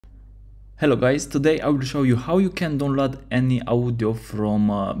Hello guys, today I will show you how you can download any audio from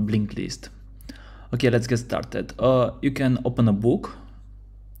Blinklist. Okay, let's get started. You can open a book.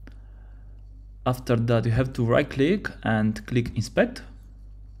 After that you have to right click and click inspect.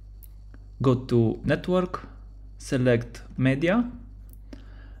 Go to network, select media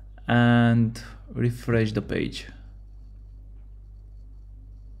and refresh the page.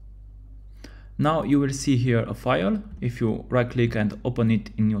 Now you will see here a file. If you right click and open it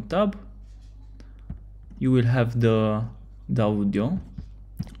in new tab, you will have the audio.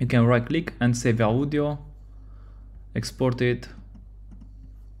 You can right click and save audio, export it,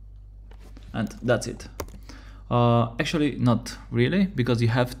 and that's it. Actually not really, because you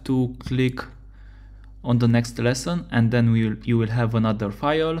have to click on the next lesson and then you will have another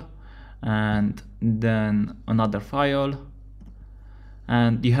file and then another file,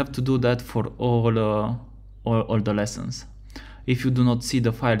 and you have to do that for all the lessons. If you do not see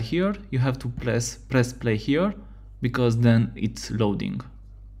the file here, you have to press play here, because then it's loading.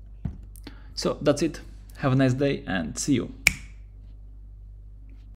 So that's it. Have a nice day and see you.